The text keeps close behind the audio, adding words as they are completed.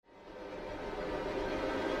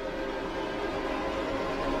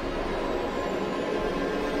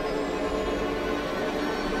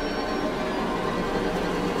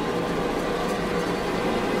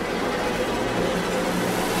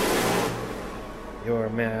Your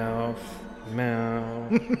mouth,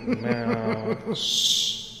 mouth, mouth.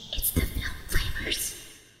 It's the Film Flamers.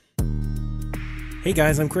 Hey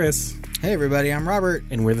guys, I'm Chris. Hey everybody, I'm Robert.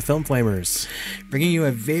 And we're the Film Flamers. Bringing you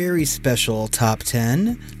a very special Top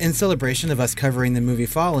 10 in celebration of us covering the movie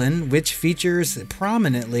Fallen, which features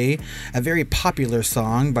prominently a very popular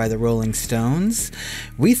song by the Rolling Stones.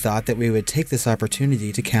 We thought that we would take this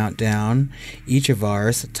opportunity to count down each of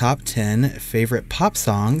our top 10 favorite pop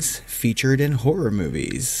songs featured in horror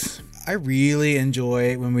movies. I really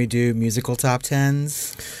enjoy when we do musical top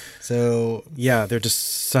 10s. So yeah, they're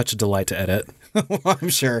just such a delight to edit. Well, I'm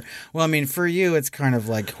sure. Well, I mean, for you, it's kind of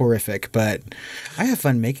like horrific, but I have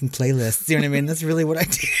fun making playlists. You know what I mean? That's really what I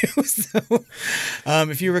do. So,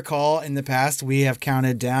 if you recall, in the past, we have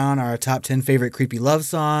counted down our top 10 favorite creepy love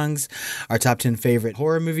songs, our top 10 favorite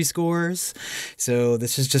horror movie scores. So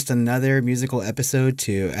this is just another musical episode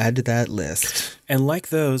to add to that list. And like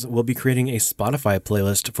those, we'll be creating a Spotify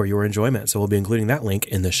playlist for your enjoyment. So we'll be including that link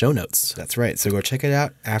in the show notes. That's right. So go check it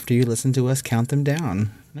out after you listen to us count them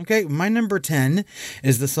down. Okay, my number 10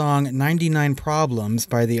 is the song 99 Problems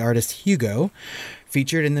by the artist Hugo,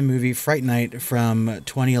 featured in the movie Fright Night from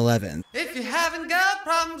 2011. If you haven't got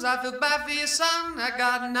problems, I feel bad for your son. I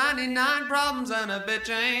got 99 problems and a bitch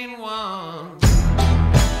ain't one.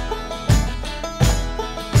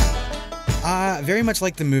 Very much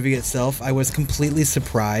like the movie itself, I was completely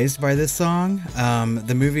surprised by this song.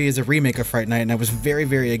 The movie is a remake of Fright Night, and I was very,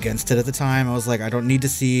 very against it at the time. I was like, I don't need to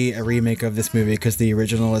see a remake of this movie because the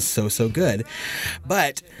original is so good.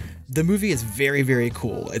 But the movie is very, very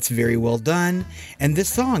cool. It's very well done, and this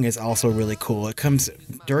song is also really cool. It comes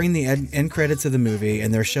during the end credits of the movie,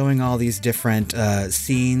 and they're showing all these different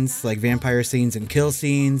scenes, like vampire scenes and kill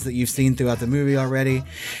scenes that you've seen throughout the movie already,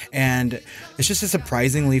 and it's just a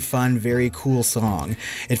surprisingly fun, very cool song.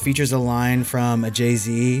 It features a line from a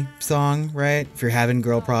Jay-Z song, right? If you're having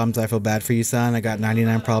girl problems, I feel bad for you, son. I got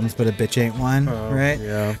 99 problems, but a bitch ain't one, right?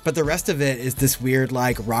 Yeah. But the rest of it is this weird,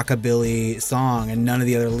 like, rockabilly song, and none of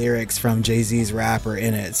the other lyrics from Jay-Z's rap are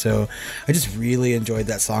in it. So I just really enjoyed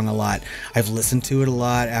that song a lot. I've listened to it a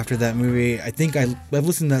lot after that movie. I think I've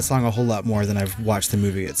listened to that song a whole lot more than I've watched the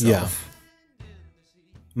movie itself. Yeah.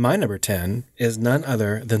 My number 10 is none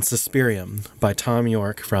other than Suspirium by Tom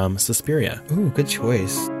York from Suspiria. Ooh, good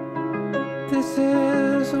choice. This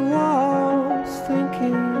is what I was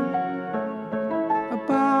thinking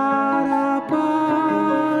about our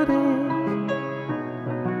bodies,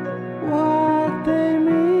 what they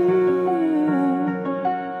mean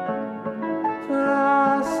for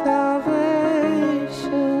our salvation.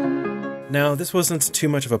 Now, this wasn't too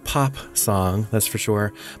much of a pop song, that's for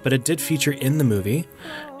sure, but it did feature in the movie,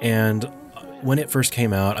 and when it first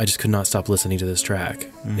came out, I just could not stop listening to this track.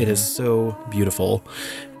 Mm-hmm. It is so beautiful,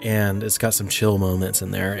 and it's got some chill moments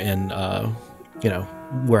in there, and,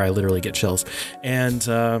 where I literally get chills. And,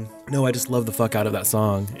 no, I just love the fuck out of that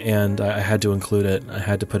song, and I had to include it. I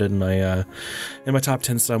had to put it in my top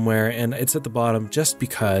 10 somewhere, and it's at the bottom just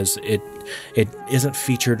because it isn't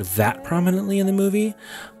featured that prominently in the movie,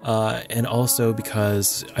 and also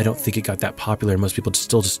because I don't think it got that popular. Most people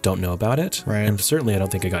still just don't know about it, right? And certainly I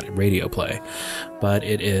don't think it got radio play, but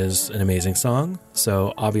it is an amazing song,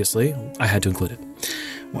 so obviously I had to include it.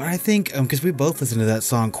 Well, I think, because we both listened to that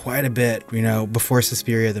song quite a bit, before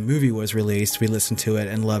Suspiria, the movie, was released, we listened to it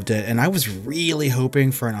and loved it. And I was really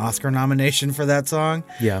hoping for an Oscar nomination for that song.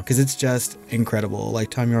 Yeah. Because it's just incredible.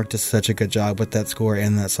 Like, Tom York does such a good job with that score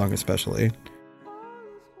and that song especially.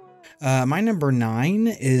 My number 9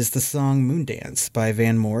 is the song Moondance by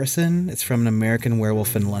Van Morrison. It's from An American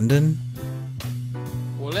Werewolf in London.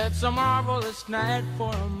 Well, it's a marvelous night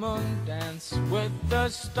for a moon dance with the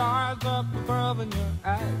stars up above in your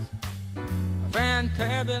eyes. A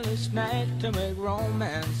fantabulous night to make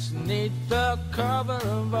romance neath the cover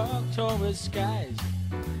of October skies.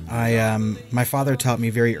 My father taught me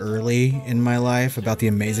very early in my life about the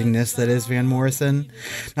amazingness that is Van Morrison.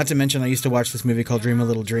 Not to mention, I used to watch this movie called Dream a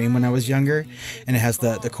Little Dream when I was younger, and it has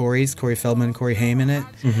the Coreys, Corey Feldman, Corey Haim in it,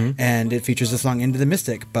 and it features the song Into the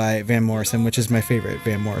Mystic by Van Morrison, which is my favorite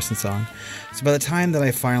Van Morrison song. So by the time that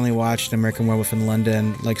I finally watched American Werewolf in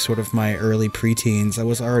London, like sort of my early preteens, I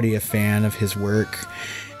was already a fan of his work.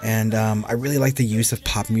 And I really like the use of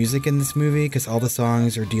pop music in this movie because all the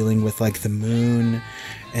songs are dealing with like the moon,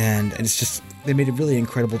 and it's just, they made really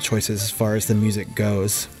incredible choices as far as the music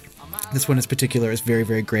goes. This one in particular is very,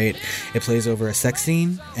 very great. It plays over a sex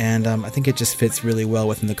scene, and I think it just fits really well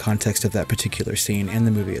within the context of that particular scene and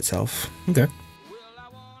the movie itself. Okay.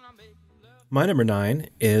 My number 9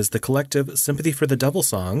 is the collective Sympathy for the Devil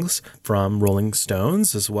songs from Rolling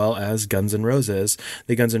Stones as well as Guns N' Roses.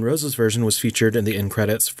 The Guns N' Roses version was featured in the end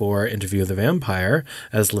credits for Interview with the Vampire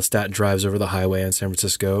as Lestat drives over the highway in San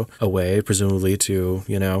Francisco away, presumably to,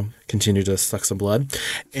 continue to suck some blood.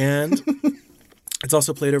 And it's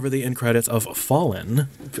also played over the end credits of Fallen,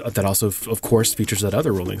 that also, of course, features that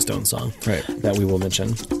other Rolling Stones song that we will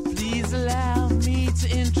mention. Please allow me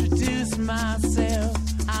to introduce myself.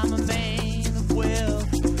 I'm a man of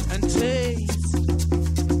wealth and taste.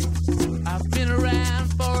 I've been around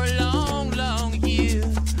for a long, long year.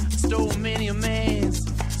 Stole many a man's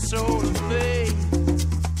soul of faith.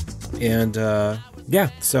 And,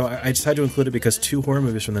 so I decided to include it because 2 horror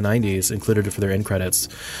movies from the 90s included it for their end credits,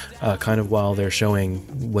 kind of while they're showing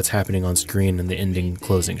what's happening on screen in the ending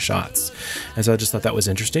closing shots. And so I just thought that was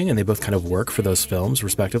interesting, and they both kind of work for those films,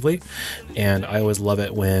 respectively. And I always love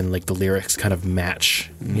it when, the lyrics kind of match,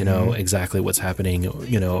 exactly what's happening,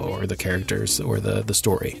 or the characters or the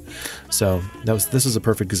story. So this is a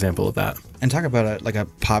perfect example of that. And talk about a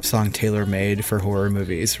pop song tailor-made for horror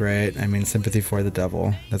movies, right? I mean, Sympathy for the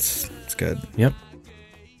Devil. That's good. Yep.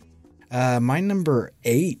 My number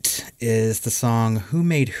 8 is the song Who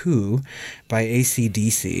Made Who by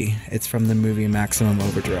AC/DC. It's from the movie Maximum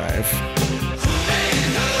Overdrive.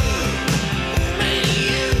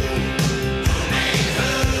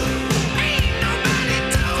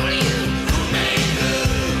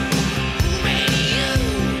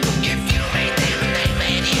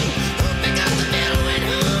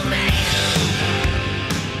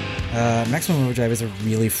 Maximum Overdrive is a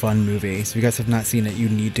really fun movie, so if you guys have not seen it, you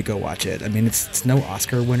need to go watch it. I mean, it's no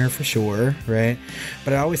Oscar winner for sure, right?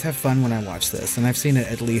 But I always have fun when I watch this, and I've seen it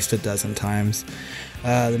at least a dozen times.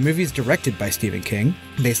 The movie is directed by Stephen King,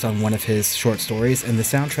 based on one of his short stories, and the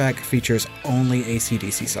soundtrack features only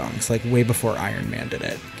AC/DC songs, way before Iron Man did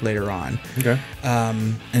it later on. Okay.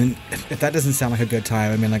 And if that doesn't sound like a good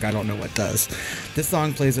time, I don't know what does. This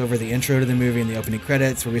song plays over the intro to the movie and the opening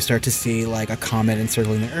credits, where we start to see a comet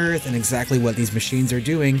encircling the Earth and exactly what these machines are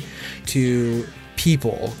doing to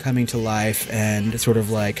people coming to life and sort of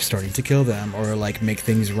starting to kill them or make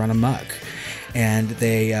things run amok. And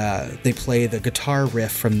they play the guitar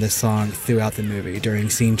riff from this song throughout the movie during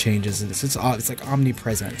scene changes, and it's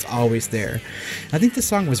omnipresent. It's always there. I think the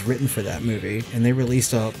song was written for that movie, and they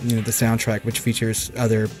released the soundtrack, which features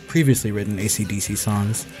other previously written AC/DC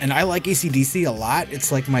songs. And I like AC/DC a lot.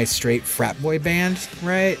 It's my straight frat boy band,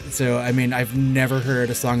 right? So I've never heard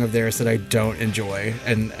a song of theirs that I don't enjoy,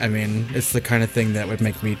 and it's the kind of thing that would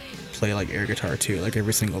make me play air guitar too,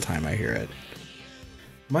 every single time I hear it.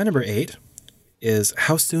 My number 8 is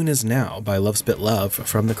How Soon Is Now by Love Spit Love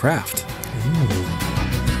from The Craft.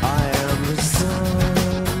 I am the sun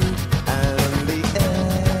and the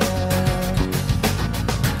air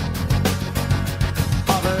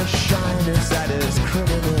of a shyness that is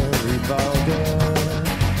criminally vulgar.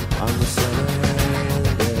 I'm the sun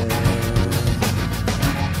and air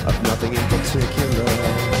of nothing in particular.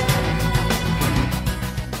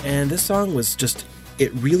 And this song was just,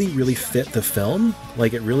 it really, really fit the film.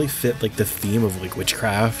 It really fit the theme of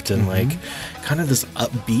witchcraft and kind of this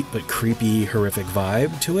upbeat but creepy, horrific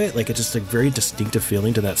vibe to it. It's just a very distinctive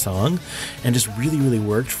feeling to that song, and just really, really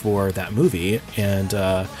worked for that movie. And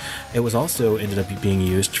it was also ended up being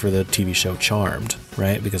used for the TV show Charmed,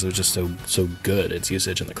 right? Because it was just so good, its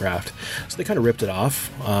usage in The Craft. So they kind of ripped it off,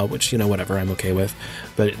 which whatever, I'm okay with.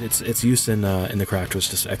 But its use in The Craft was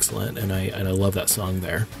just excellent, and I love that song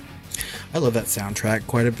there. I love that soundtrack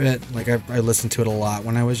quite a bit. I listened to it a lot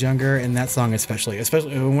when I was younger, and that song especially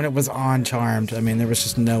when it was on Charmed. There was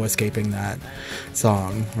just no escaping that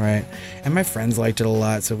song, right? And my friends liked it a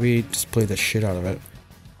lot, so we just played the shit out of it.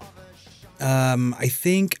 I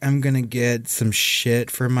think I'm gonna get some shit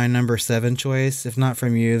for my number 7 choice. If not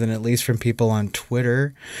from you, then at least from people on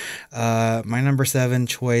Twitter. My number 7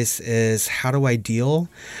 choice is How Do I Deal,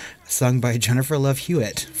 sung by Jennifer Love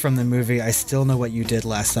Hewitt from the movie I Still Know What You Did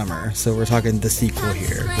Last Summer. So we're talking the sequel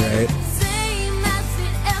here, right?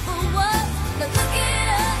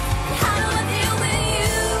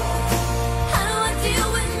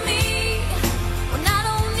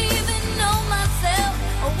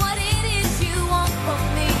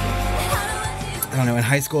 I don't know, in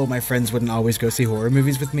high school, my friends wouldn't always go see horror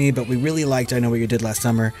movies with me, but we really liked I Know What You Did Last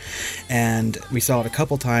Summer, and we saw it a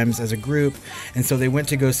couple times as a group, and so they went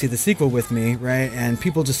to go see the sequel with me, right, and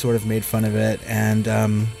people just sort of made fun of it, and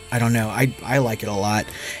I don't know, I like it a lot,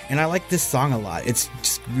 and I like this song a lot. It's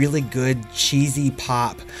just really good, cheesy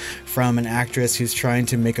pop from an actress who's trying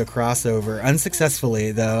to make a crossover.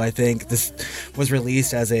 Unsuccessfully, though. I think this was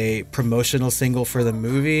released as a promotional single for the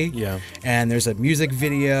movie. Yeah. And there's a music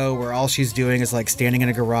video where all she's doing is like standing in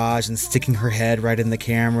a garage and sticking her head right in the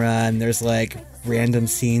camera, and there's like random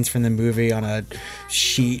scenes from the movie on a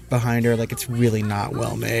sheet behind her. Like, it's really not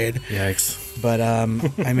well made. Yikes. But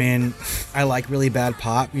I mean, I like really bad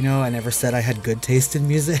pop, you know. I never said I had good taste in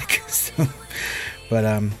music. So, but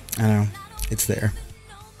I don't know, it's there.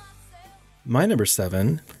 My number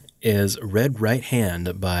 7 is Red Right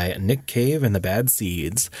Hand by Nick Cave and the Bad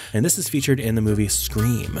Seeds, and this is featured in the movie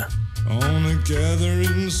Scream. On a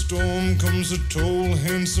gathering storm comes a tall,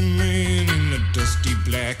 handsome man in a dusty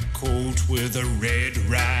black coat with a red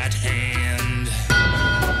right hand.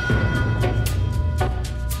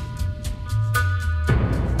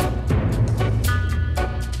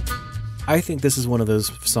 I think this is one of those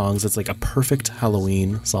songs that's like a perfect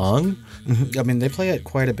Halloween song. Mm-hmm. I mean, they play it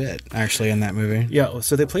quite a bit, actually, in that movie. Yeah,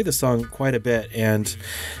 so they play the song quite a bit, and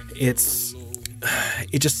it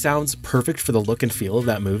just sounds perfect for the look and feel of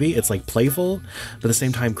that movie. It's like playful, but at the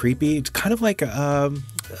same time creepy. It's kind of like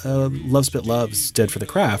Love Spit Loves did for The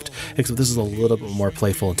Craft, except this is a little bit more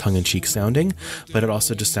playful and tongue-in-cheek sounding, but it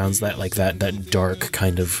also just sounds that dark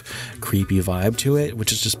kind of creepy vibe to it,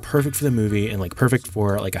 which is just perfect for the movie and like perfect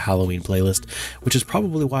for like a Halloween playlist, which is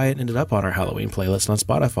probably why it ended up on our Halloween playlist on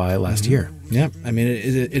Spotify last year. Yeah, I mean,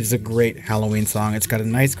 it is a great Halloween song. It's got a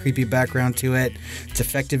nice creepy background to it. It's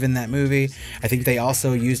effective in that movie. I think they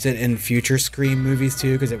also used it in future Scream movies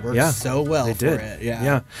too, because it works so well for it.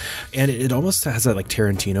 Yeah, and it almost has that like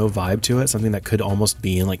Tarantino vibe to it, something that could almost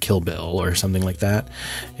be in like Kill Bill or something like that.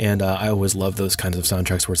 And I always love those kinds of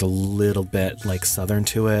soundtracks where it's a little bit like Southern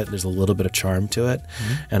to it. There's a little bit of charm to it,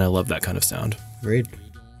 and I love that kind of sound. Agreed.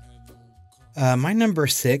 My number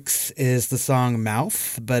 6 is the song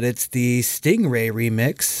Mouth, but it's the Stingray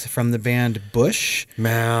remix from the band Bush.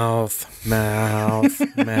 Mouth,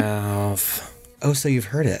 mouth, mouth. Oh, so you've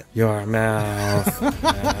heard it. Your mouth, mouth,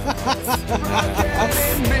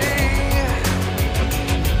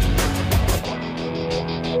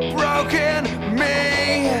 Broken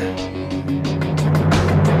me.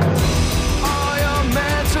 All your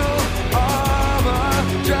mental armor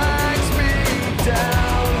drags me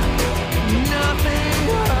down. Nothing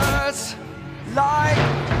hurts like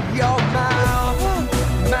your mouth,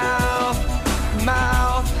 mouth,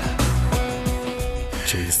 mouth.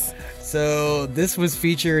 Jeez. So this was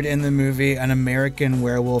featured in the movie An American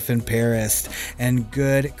Werewolf in Paris, and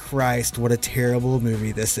good Christ, what a terrible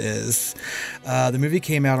movie this is. The movie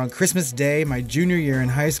came out on Christmas Day, my junior year in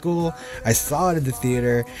high school. I saw it at the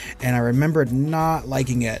theater, and I remembered not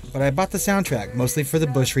liking it, but I bought the soundtrack, mostly for the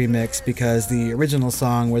Bush remix, because the original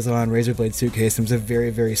song was on Razorblade Suitcase and was a very,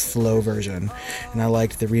 very slow version, and I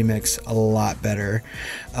liked the remix a lot better.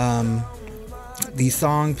 The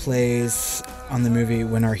song plays on the movie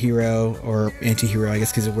when our hero, or anti-hero, I guess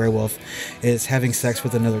because he's a werewolf, is having sex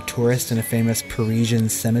with another tourist in a famous Parisian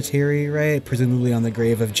cemetery, right? Presumably on the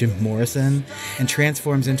grave of Jim Morrison, and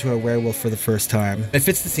transforms into a werewolf for the first time. It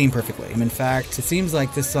fits the scene perfectly. In fact, it seems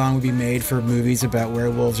like this song would be made for movies about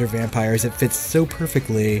werewolves or vampires. It fits so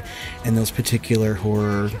perfectly in those particular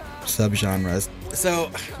horror subgenres.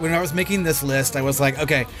 So when I was making this list, I was like,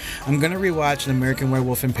 okay, I'm going to rewatch An American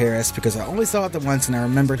Werewolf in Paris because I only saw it the once and I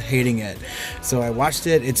remembered hating it. So I watched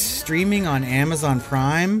it. It's streaming on Amazon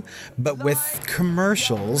Prime, but with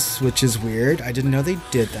commercials, which is weird. I didn't know they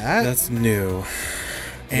did that. That's new.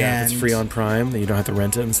 Yeah, if it's free on Prime, you don't have to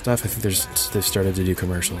rent it and stuff. I think they've started to do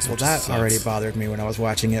commercials. Well, that already bothered me when I was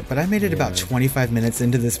watching it, but I made it about 25 minutes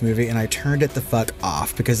into this movie and I turned it the fuck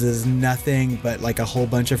off because there's nothing but like a whole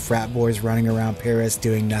bunch of frat boys running around Paris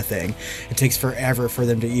doing nothing. It takes forever for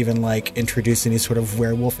them to even like introduce any sort of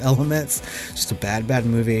werewolf elements. Just a bad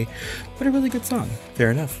movie, but a really good song. Fair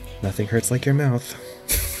enough. Nothing hurts like your mouth.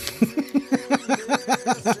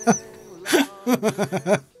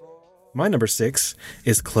 My number 6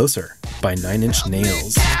 is Closer by Nine Inch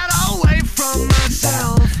Nails. Get away from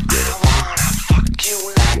myself. I wanna fuck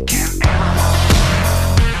you like an animal.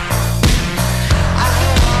 I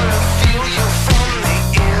wanna feel you from the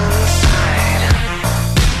inside.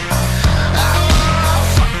 I wanna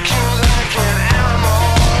fuck you like an animal.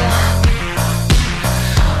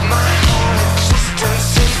 My whole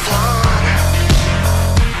existence is flawed.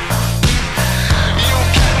 You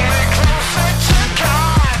get me closer to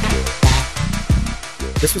God.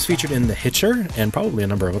 This was featured in The Hitcher and probably a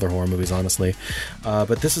number of other horror movies, honestly.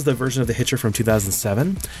 But this is the version of The Hitcher from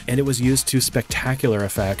 2007, and it was used to spectacular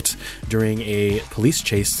effect during a police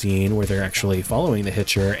chase scene where they're actually following The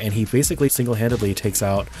Hitcher, and he basically single-handedly takes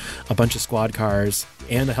out a bunch of squad cars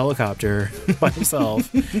and a helicopter by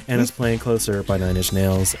himself and is playing Closer by Nine Inch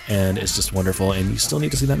Nails, and it's just wonderful, and you still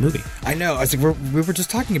need to see that movie. I know. I was like, we were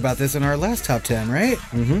just talking about this in our last top 10, right?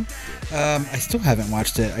 Mm-hmm. I still haven't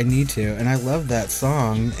watched it. I need to, and I love that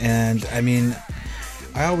song. And I mean,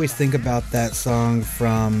 I always think about that song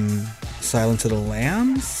from Silence of the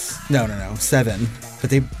Lambs. No, 7. But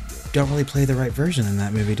they don't really play the right version in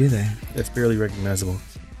that movie, do they? It's barely recognizable.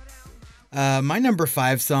 My number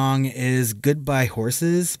 5 song is Goodbye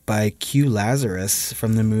Horses by Q Lazarus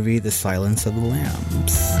from the movie The Silence of the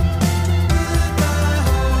Lambs.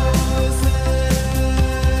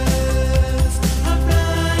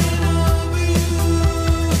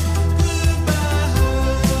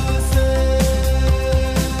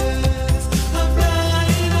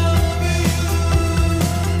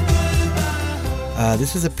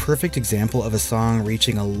 This is a perfect example of a song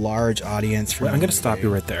reaching a large audience. I'm going to stop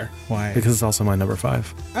you right there. Why? Because it's also my number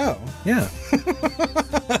 5. Oh. Yeah.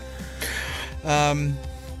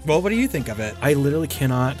 Well, what do you think of it? I literally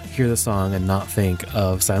cannot hear the song and not think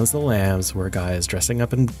of Silence of the Lambs, where a guy is dressing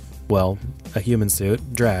up in, well, a human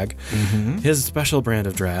suit, drag, his special brand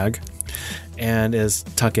of drag, and is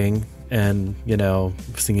tucking and, you know,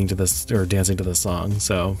 singing to this or dancing to this song.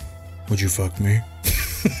 So, would you fuck me?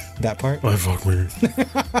 That part? I fuck me.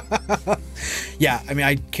 Yeah, I mean,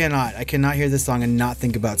 I cannot hear this song and not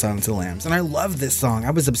think about Silence of the Lambs. And I love this song.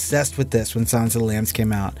 I was obsessed with this when Silence of the Lambs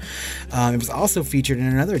came out. It was also featured in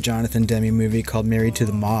another Jonathan Demme movie called Married to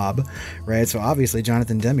the Mob, right? So obviously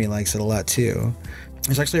Jonathan Demme likes it a lot too.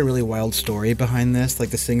 There's actually a really wild story behind this. Like,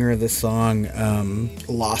 the singer of this song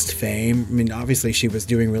lost fame. I mean, obviously she was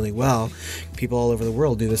doing really well. People all over the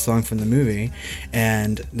world do this song from the movie.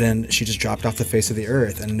 And then she just dropped off the face of the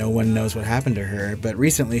earth and no one knows what happened to her. But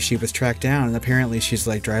recently she was tracked down and apparently she's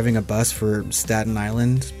like driving a bus for Staten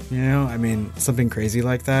Island, you know? I mean, something crazy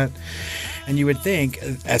like that. And you would think,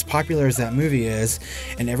 as popular as that movie is,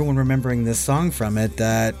 and everyone remembering this song from it,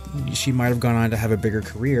 that she might have gone on to have a bigger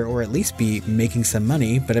career or at least be making some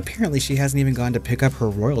money, but apparently she hasn't even gone to pick up her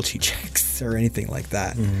royalty checks or anything like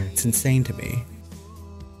that. It's insane to me.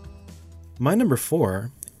 My number 4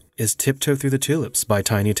 is Tiptoe Through the Tulips by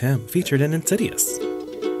Tiny Tim, featured in Insidious.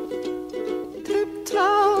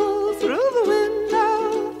 Tiptoe through the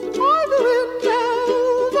window, by the window,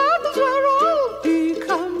 that is where I'll be.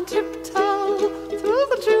 Come tiptoe through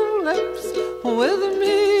the tulips with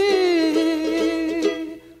me.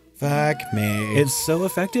 Fuck me. It's so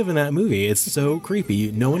effective in that movie. It's so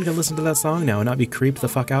creepy. No one can listen to that song now and not be creeped the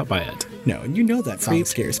fuck out by it. No, you know that song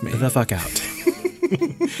scares me. The fuck out.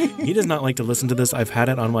 He does not like to listen to this. I've had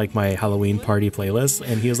it on like my Halloween party playlist,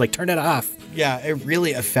 and he was like, "Turn it off." Yeah, it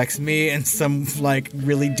really affects me in some like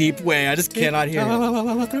really deep way. I just cannot hear it.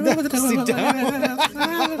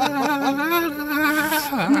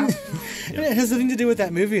 It has nothing to do with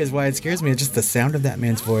that movie, is why it scares me. It's just the sound of that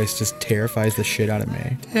man's voice just terrifies the shit out of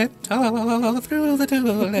me. Tiptoe through the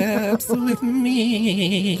tulips with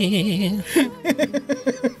me.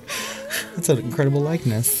 That's an incredible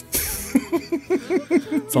likeness.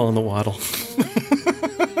 It's all in the waddle.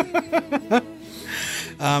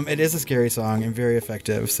 It is a scary song and very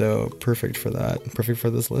effective, so perfect for that. Perfect for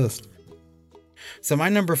this list. So my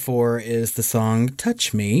number 4 is the song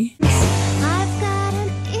Touch Me. I've got an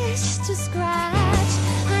itch to scratch.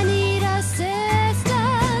 I need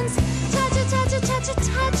assistance.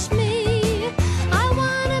 Touch me. I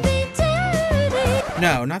wanna be dirty.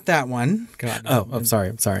 No, not that one. God. Oh, I'm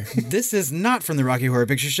sorry. This is not from the Rocky Horror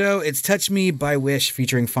Picture Show. It's Touch Me by Wish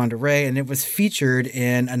featuring Fonda Rae, and it was featured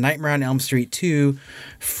in A Nightmare on Elm Street 2,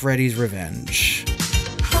 Freddy's Revenge.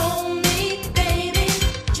 Hold me, baby.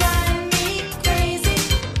 Drive me crazy.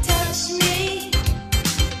 Touch me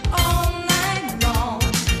all night long.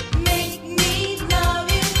 Make me love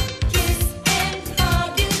you. Kiss and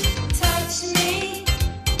hug you. Touch me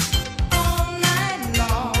all night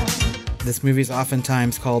long. This movie is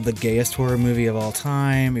oftentimes called the gayest horror movie of all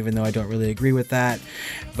time, even though I don't really agree with that.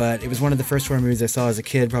 But it was one of the first horror movies I saw as a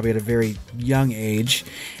kid, probably at a very young age.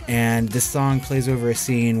 And this song plays over a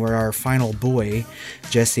scene where our final boy,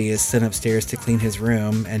 Jesse, is sent upstairs to clean his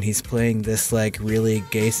room, and he's playing this like really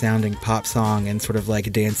gay-sounding pop song and sort of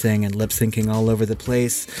like dancing and lip-syncing all over the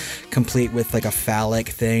place, complete with like a phallic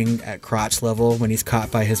thing at crotch level when he's caught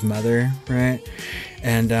by his mother, right?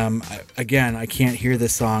 And again, I can't hear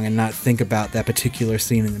this song and not think about that particular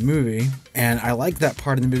scene in the movie. And I like that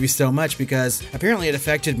part of the movie so much because apparently it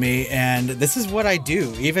affected me, and this is what I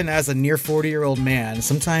do, even as a near 40-year-old man.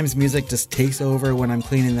 Sometimes music just takes over when I'm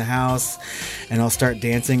cleaning the house, and I'll start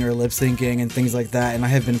dancing or lip syncing and things like that, and I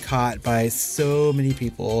have been caught by so many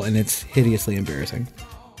people, and it's hideously embarrassing.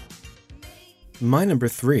 My number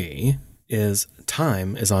 3 is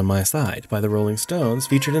Time Is On My Side by the Rolling Stones,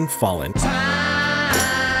 featured in Fallen.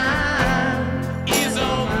 Is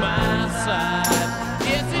on my side.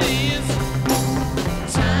 Yes, it is.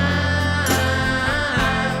 Time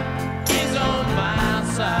is on my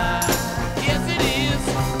side. Yes, it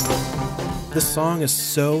is. This song is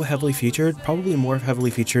so heavily featured, probably more heavily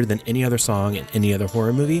featured than any other song in any other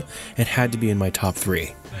horror movie. It had to be in my top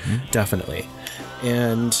 3, definitely.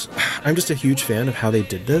 And I'm just a huge fan of how they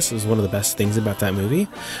did this. It was one of the best things about that movie.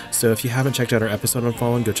 So if you haven't checked out our episode on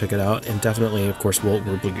Fallen, go check it out. And definitely, of course, we're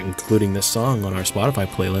including this song on our Spotify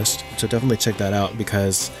playlist. So definitely check that out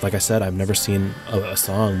because, like I said, I've never seen a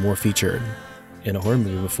song more featured in a horror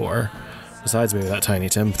movie before. Besides maybe that Tiny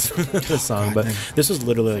Tim song. But this was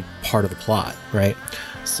literally like part of the plot, right?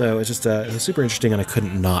 So it's just it was super interesting, and I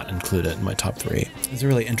couldn't not include it in my top 3. It's a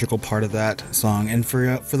really integral part of that song. And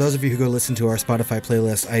for those of you who go listen to our Spotify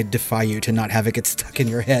playlist, I defy you to not have it get stuck in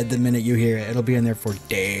your head the minute you hear it. It'll be in there for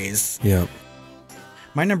days. Yeah.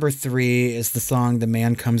 My number 3 is the song The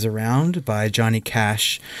Man Comes Around by Johnny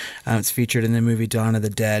Cash. It's featured in the movie Dawn of the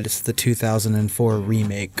Dead. It's the 2004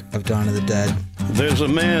 remake of Dawn of the Dead. There's a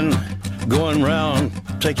man going round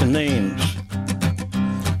taking names,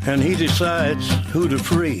 and he decides who to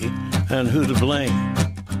free and who to blame.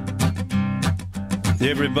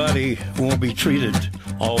 Everybody won't be treated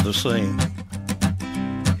all the same.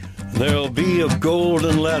 There'll be a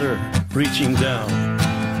golden ladder reaching down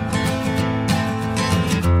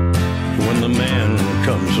when the man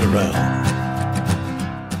comes around.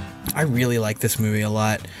 I really like this movie a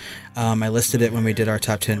lot. I listed it when we did our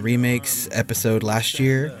Top 10 Remakes episode last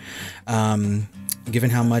year.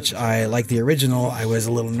 Given how much I like the original, I was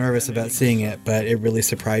a little nervous about seeing it, but it really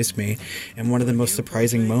surprised me. And one of the most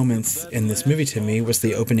surprising moments in this movie to me was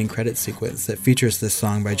the opening credit sequence that features this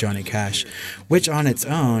song by Johnny Cash, which on its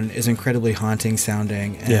own is incredibly haunting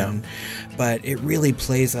sounding. But it really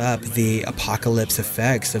plays up the apocalypse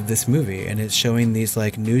effects of this movie, and it's showing these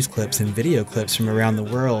like news clips and video clips from around the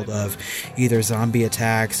world of either zombie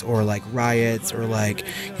attacks or like riots or like,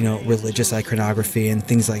 you know, religious iconography and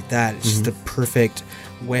things like that. It's just a perfect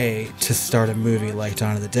way to start a movie like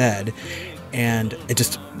Dawn of the Dead, and it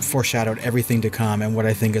just foreshadowed everything to come, and what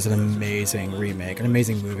I think is an amazing remake, an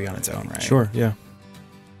amazing movie on its own right. Sure, yeah.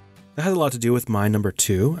 That has a lot to do with my number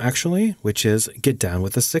 2, actually, which is Get Down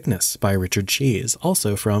with the Sickness by Richard Cheese,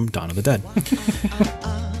 also from Dawn of the Dead.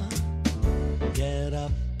 Get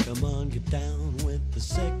up, come on, get down with the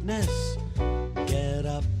sickness. Get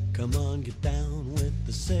up, come on, get down with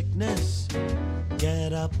the sickness.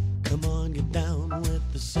 Get up, come on, get down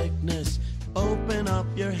with the sickness. Open up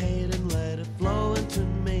your hate and let it flow into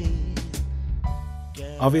me.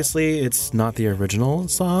 Obviously, it's not the original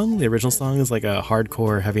song. The original song is like a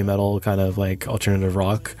hardcore heavy metal kind of like alternative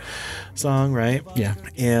rock song, right? Yeah.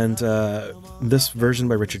 And this version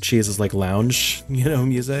by Richard Cheese is like lounge,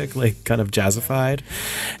 music, like kind of jazzified.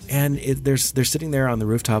 And they're sitting there on the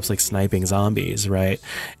rooftops like sniping zombies, right?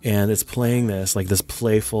 And it's playing this like this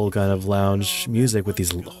playful kind of lounge music with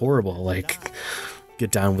these horrible like Get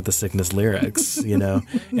Down with the Sickness lyrics, and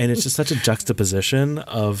it's just such a juxtaposition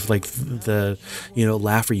of like the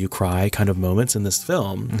laugh or you cry kind of moments in this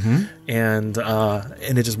film, and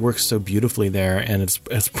it just works so beautifully there, and it's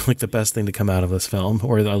like the best thing to come out of this film,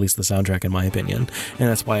 or at least the soundtrack in my opinion, and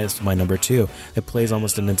that's why it's my number 2. It plays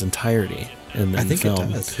almost in its entirety in the film.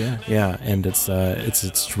 It does, yeah. Yeah, and it's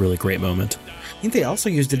a really great moment. I think they also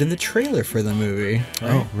used it in the trailer for the movie.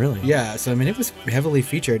 Right? Oh, really? Yeah, so I mean, it was heavily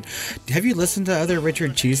featured. Have you listened to other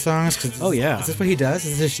Richard Cheese songs? Oh, yeah. Is this what he does?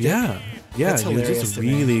 Is this shtick? Yeah. That's hilarious. It's just to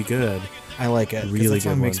me. really good. I like it. Really that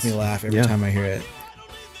song good makes me ones. laugh every time I hear it.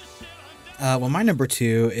 Well, my number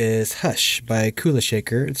 2 is Hush by Kula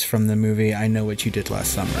Shaker. It's from the movie I Know What You Did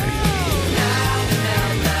Last Summer.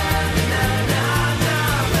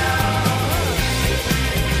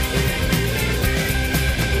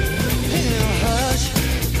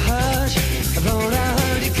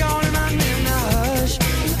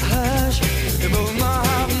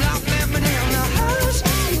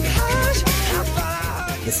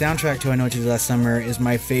 The soundtrack to I Know What You Did Last Summer is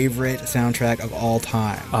my favorite soundtrack of all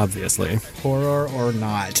time. Obviously. Horror or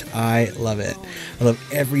not, I love it. I love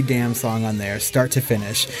every damn song on there, start to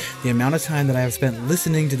finish. The amount of time that I have spent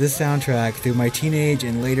listening to this soundtrack through my teenage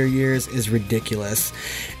and later years is ridiculous.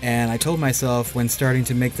 And I told myself when starting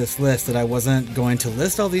to make this list that I wasn't going to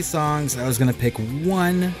list all these songs. I was going to pick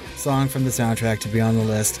one song from the soundtrack to be on the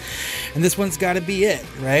list. And this one's got to be it,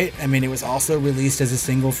 right? I mean, it was also released as a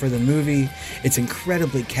single for the movie. It's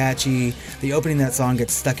incredibly catchy. The opening of that song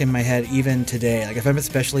gets stuck in my head even today. Like if I'm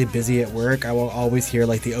especially busy at work, I will always hear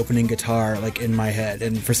like the opening guitar like in my head,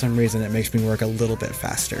 and for some reason it makes me work a little bit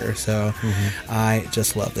faster. So I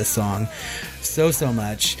just love this song so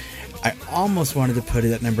much. I almost wanted to put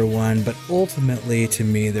it at number one, but ultimately to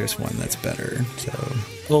me there's one that's better. So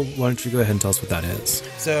Well, why don't you go ahead and tell us what that is?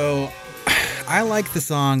 So I like the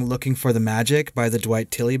song Looking for the Magic by the Dwight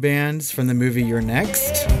Tilley Bands from the movie You're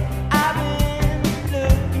Next.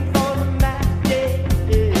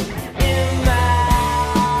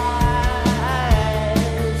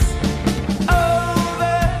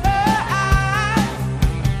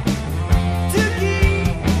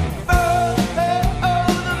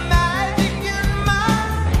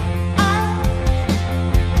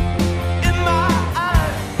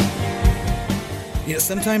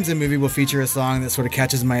 Sometimes a movie will feature a song that sort of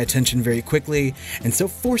catches my attention very quickly and so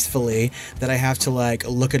forcefully that I have to like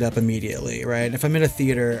look it up immediately, right? If I'm in a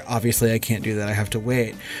theater, obviously I can't do that. I have to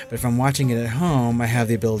wait. But if I'm watching it at home, I have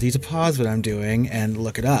the ability to pause what I'm doing and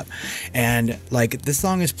look it up. And like this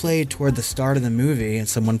song is played toward the start of the movie and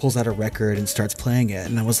someone pulls out a record and starts playing it.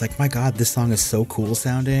 And I was like, my God, this song is so cool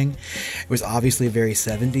sounding. It was obviously very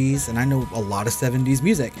 70s, and I know a lot of 70s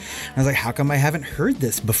music. And I was like, how come I haven't heard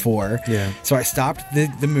this before? Yeah. So I stopped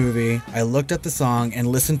the movie, I looked up the song and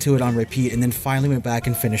listened to it on repeat, and then finally went back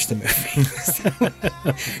and finished the movie.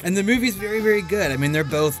 And the movie's very, very good. I mean, they're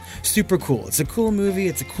both super cool. It's a cool movie,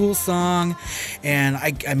 it's a cool song, and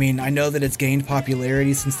I mean, I know that it's gained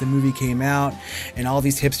popularity since the movie came out, and all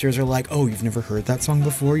these hipsters are like, oh, you've never heard that song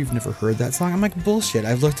before? You've never heard that song? I'm like, bullshit,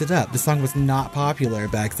 I've looked it up. The song was not popular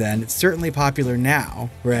back then. It's certainly popular now,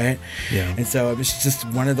 right? Yeah. And so it's just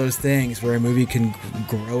one of those things where a movie can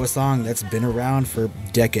grow a song that's been around for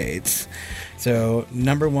decades. So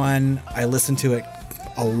number one, I listen to it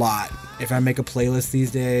a lot. If I make a playlist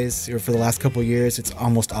these days, or for the last couple years, it's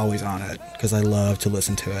almost always on it because I love to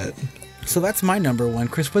listen to it. So that's my number one.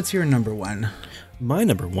 Chris, what's your number one? My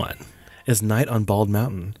number one is Night on Bald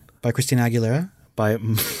Mountain By Christina Aguilera? by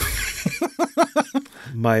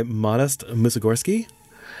by Modest Mussorgsky,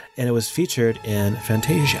 and it was featured in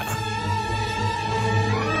Fantasia.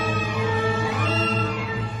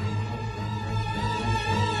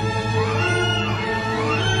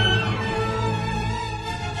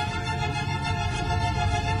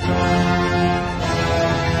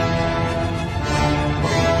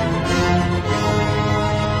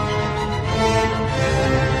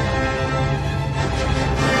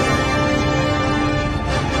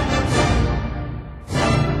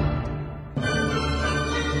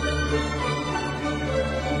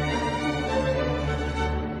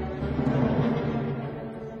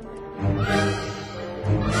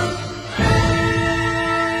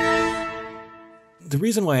 The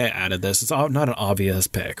reason why I added this, it's not an obvious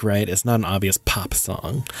pick, right? It's not an obvious pop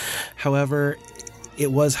song. However,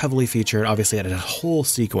 it was heavily featured. Obviously, it had a whole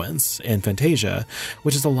sequence in Fantasia,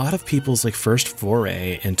 which is a lot of people's like first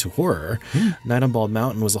foray into horror. Night on Bald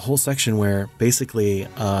Mountain was a whole section where basically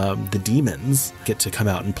the demons get to come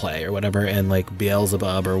out and play or whatever, and like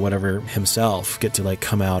Beelzebub or whatever himself get to like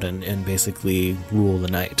come out and basically rule the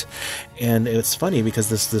night. And it's funny because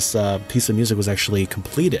this piece of music was actually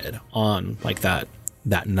completed on like that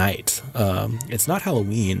night. It's not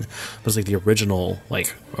Halloween, but it's like the original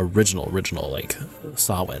like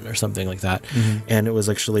Samhain or something like that. And it was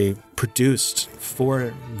actually produced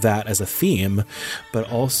for that as a theme, but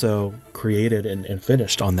also created and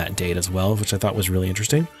finished on that date as well, which I thought was really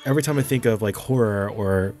interesting. Every time I think of like horror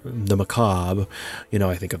or the macabre,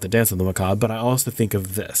 I think of the Dance of the Macabre, but I also think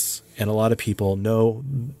of this. And a lot of people know,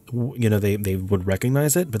 they would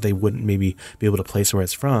recognize it, but they wouldn't maybe be able to place where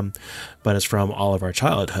it's from. But it's from all of our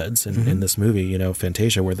childhoods. And in this movie,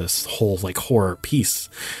 Fantasia, where this whole like horror piece,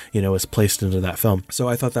 is placed into that film. So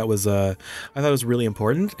I thought that was, really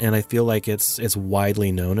important. And I feel like it's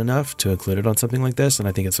widely known enough to include it on something like this. And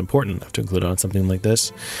I think it's important enough to include it on something like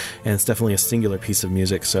this. And it's definitely a singular piece of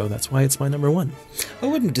music, so that's why it's my number one. I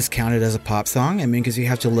wouldn't discount it as a pop song. I mean, because you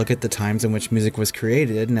have to look at the times in which music was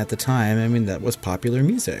created, and at the time, I mean, that was popular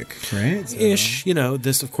music, right? So- Ish,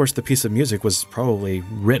 this, of course, the piece of music was probably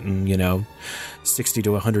written, 60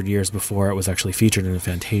 to 100 years before it was actually featured in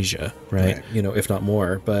Fantasia, right? If not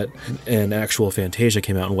more. But an actual Fantasia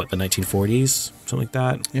came out in, the 1940s? Something like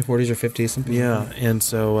that? Yeah, 40s or 50s, something. Yeah, and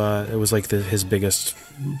so it was like his biggest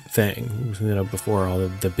thing, before all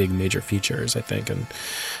the big major features, I think.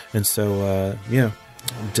 And so,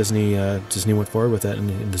 Disney went forward with it,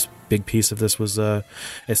 and this big piece of this was it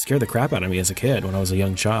scared the crap out of me as a kid when I was a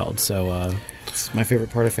young child. So it's my favorite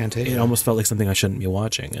part of Fantasia. It almost felt like something I shouldn't be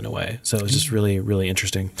watching in a way. So it was just really, really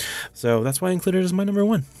interesting. So that's why I included it as my number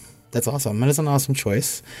one. That's awesome. That is an awesome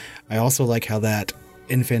choice. I also like how that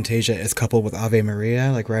in Fantasia is coupled with Ave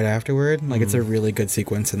Maria, like right afterward. Like it's a really good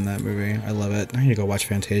sequence in that movie. I love it. I need to go watch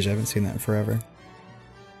Fantasia. I haven't seen that in forever.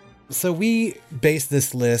 So we based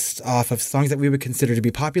this list off of songs that we would consider to be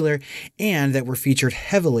popular and that were featured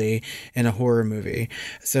heavily in a horror movie.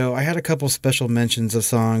 So I had a couple special mentions of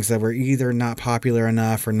songs that were either not popular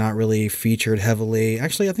enough or not really featured heavily.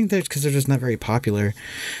 Actually, I think they're because they're just not very popular.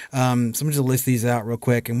 So I'm going to list these out real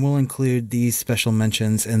quick, and we'll include these special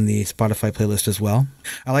mentions in the Spotify playlist as well.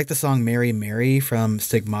 I like the song Mary Mary from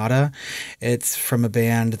Stigmata. It's from a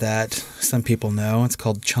band that some people know. It's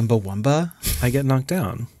called Chumbawamba. I get knocked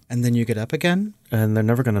down. And then you get up again? And they're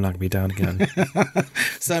never going to knock me down again.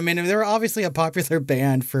 So, I mean, they were obviously a popular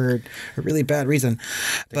band for a really bad reason.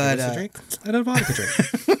 But a drink? I had a vodka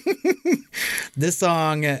drink. This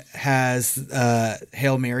song has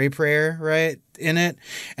Hail Mary prayer, right, in it.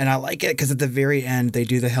 And I like it because at the very end, they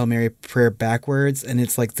do the Hail Mary prayer backwards. And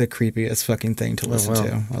it's like the creepiest fucking thing to listen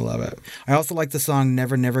to. I love it. I also like the song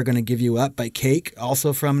Never, Never Gonna Give You Up by Cake,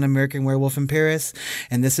 also from An American Werewolf in Paris.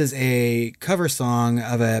 And this is a cover song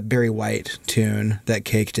of a Barry White tune that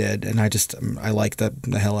Cake did. And I like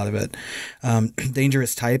the hell out of it.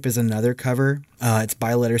 Dangerous Type is another cover. It's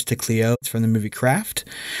by Letters to Cleo. It's from the movie Craft.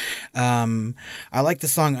 I like the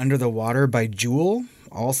song Under the Water by Jewel,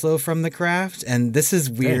 also from The Craft. And this is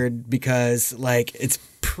weird because it's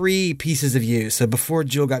pre Pieces of You. So before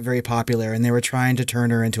Jewel got very popular and they were trying to turn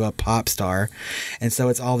her into a pop star. And so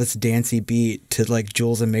it's all this dancey beat to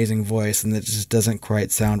Jewel's amazing voice, and it just doesn't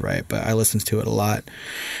quite sound right, but I listened to it a lot.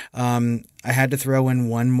 I had to throw in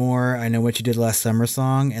one more I Know What You Did Last Summer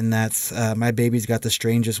song, and that's My Baby's Got the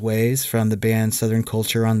Strangest Ways from the band Southern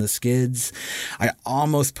Culture on the Skids. I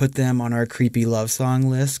almost put them on our creepy love song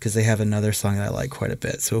list because they have another song that I like quite a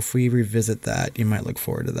bit. So if we revisit that, you might look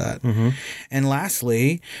forward to that. Mm-hmm. And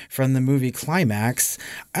lastly, from the movie Climax,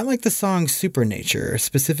 I like the song Supernature,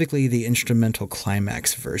 specifically the instrumental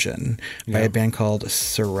climax version by a band called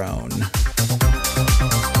Cerrone.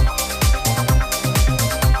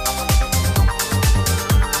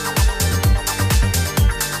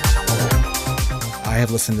 I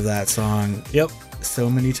have listened to that song so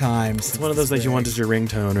many times. It's one of those that you want as your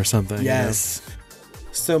ringtone or something. Yes.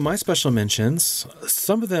 So my special mentions,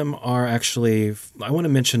 some of them are actually, I want to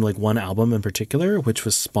mention one one in particular, which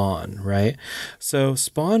was Spawn, right? So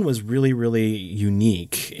Spawn was really, really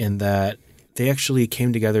unique in that they actually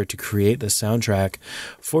came together to create the soundtrack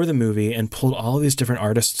for the movie and pulled all of these different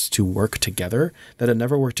artists to work together that had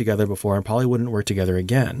never worked together before and probably wouldn't work together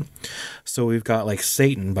again. So we've got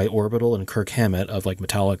Satan by Orbital and Kirk Hammett of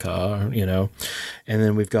Metallica, and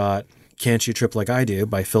then we've got Can't You Trip Like I Do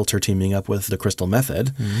by Filter teaming up with The Crystal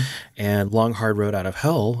Method, and Long Hard Road Out of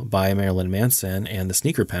Hell by Marilyn Manson and the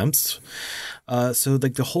Sneaker Pimps. So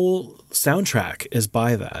the whole soundtrack is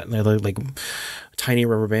by that. And they're Tiny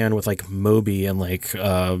Rubber Band with Moby and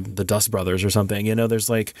the Dust Brothers or something. There's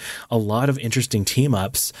a lot of interesting team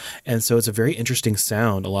ups, and so it's a very interesting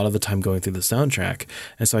sound a lot of the time going through the soundtrack.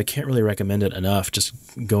 And so I can't really recommend it enough, just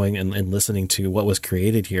going and listening to what was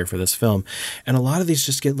created here for this film. And a lot of these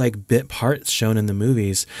just get bit parts shown in the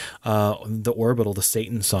movies. The Orbital, the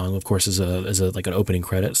Satan song, of course, is an opening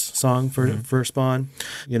credits song for Spawn.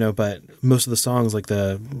 But most of the songs like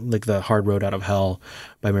the Hard Road Out of Hell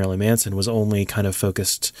by Marilyn Manson was only kind of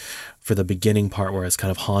focused for the beginning part where it's kind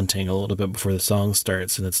of haunting a little bit before the song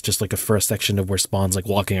starts, and it's just a first section of where Spawn's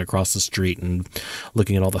walking across the street and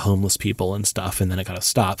looking at all the homeless people and stuff, and then it kind of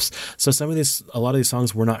stops. So a lot of these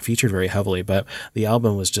songs were not featured very heavily, but the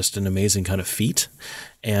album was just an amazing kind of feat,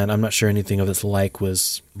 and I'm not sure anything of its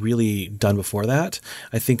was really done before that.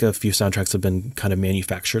 I think a few soundtracks have been kind of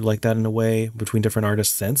manufactured like that in a way between different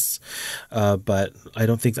artists since, but I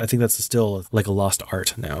think that's still a lost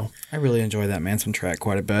art now. I really enjoy that Manson track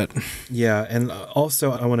quite a bit. Yeah, and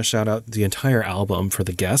also I want to shout out the entire album for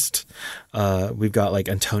The Guest. We've got like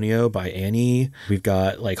Antonio by Annie. We've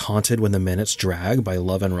got like Haunted When the Minutes Drag by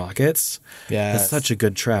Love and Rockets. Yeah, it's such a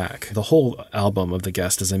good track. The whole album of The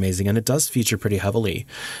Guest is amazing, and it does feature pretty heavily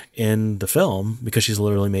in the film because she's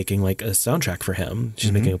literally making like a soundtrack for him.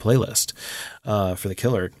 She's making a playlist for The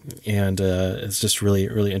Killer, and it's just really,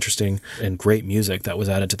 really interesting and great music that was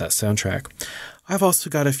added to that soundtrack. I've also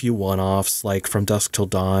got a few one-offs, like From Dusk Till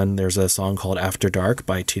Dawn. There's a song called After Dark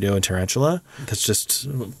by Tito and Tarantula. That's just,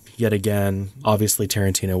 yet again, obviously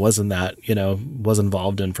Tarantino was in that, was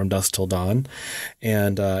involved in From Dusk Till Dawn.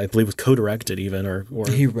 And I believe was co-directed even, or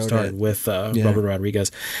he wrote starred it with Robert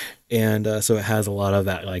Rodriguez. And so it has a lot of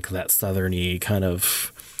that, like that southerny kind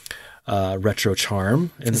of retro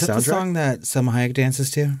charm in Is the that soundtrack. the song that Selma Hayek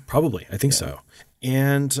dances to? Probably. I think so.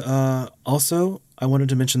 And also, I wanted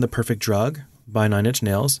to mention The Perfect Drug by Nine Inch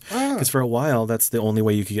Nails, because for a while that's the only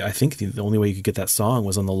way you could. I think the only way you could get that song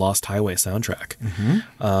was on the Lost Highway soundtrack,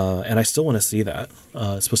 and I still want to see that.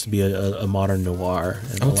 It's supposed to be a modern noir,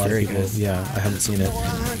 and a lot of people. good. Yeah, I haven't seen it.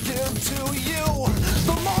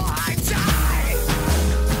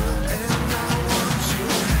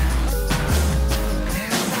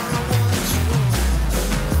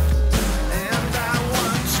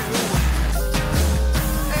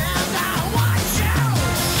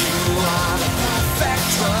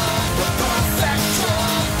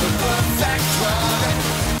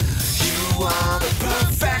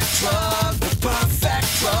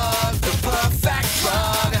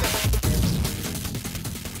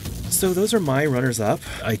 So those are my runners-up.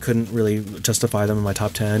 I couldn't really justify them in my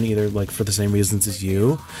top 10, either like for the same reasons as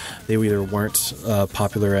you. They either weren't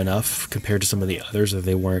popular enough compared to some of the others, or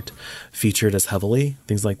they weren't featured as heavily,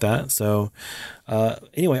 things like that. So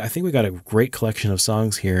anyway, I think we got a great collection of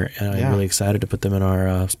songs here, and I'm really excited to put them in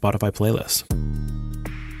our Spotify playlist.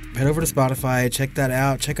 Head over to Spotify, check that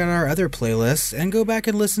out, check out our other playlists, and go back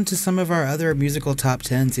and listen to some of our other musical top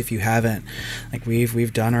 10s if you haven't. Like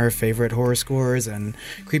we've done our favorite horror scores and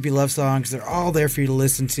creepy love songs. They're all there for you to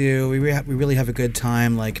listen to. We really have a good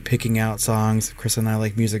time like picking out songs. Chris and I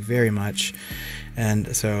like music very much,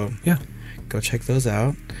 and so go check those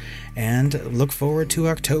out. And look forward to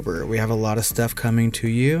October. We have a lot of stuff coming to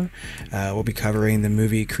you. We'll be covering the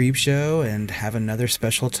movie Creepshow and have another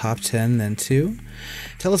special top 10 then too.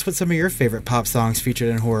 Tell us what some of your favorite pop songs featured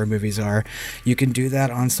in horror movies are. You can do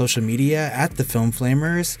that on social media at The Film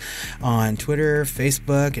Flamers, on Twitter,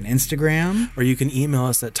 Facebook, and Instagram. Or you can email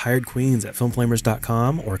us at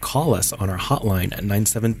tiredqueens@filmflamers.com or call us on our hotline at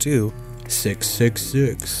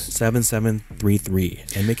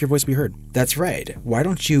 972-666-7733 and make your voice be heard. That's right. Why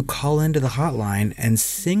don't you call into the hotline and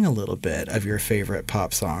sing a little bit of your favorite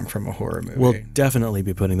pop song from a horror movie? We'll definitely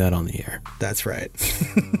be putting that on the air. That's right.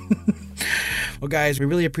 Well, guys, we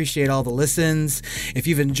really appreciate all the listens. If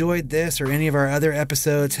you've enjoyed this or any of our other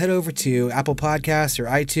episodes, head over to Apple Podcasts or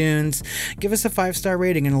iTunes. Give us a 5-star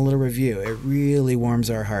rating and a little review. It really warms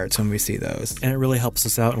our hearts when we see those. And it really helps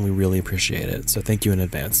us out, and we really appreciate it. So thank you in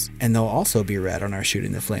advance. And they'll also be read on our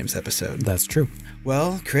Shooting the Flames episode. That's true.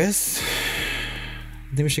 Well, Chris,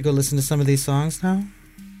 I think we should go listen to some of these songs now?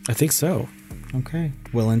 I think so. Okay.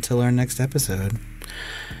 Well, until our next episode.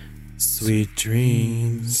 Sweet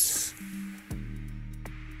dreams.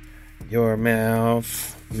 Your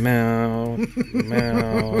mouth. Now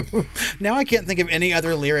I can't think of any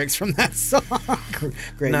other lyrics from that song.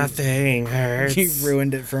 Great. Nothing hurts. You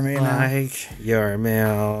ruined it for me like your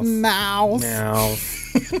mouth. Mouth.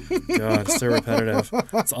 God, it's so repetitive.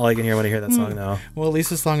 That's all I can hear when I hear that song now. Well, at least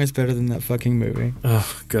the song is better than that fucking movie.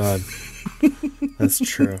 Oh, God. That's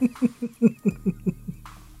true.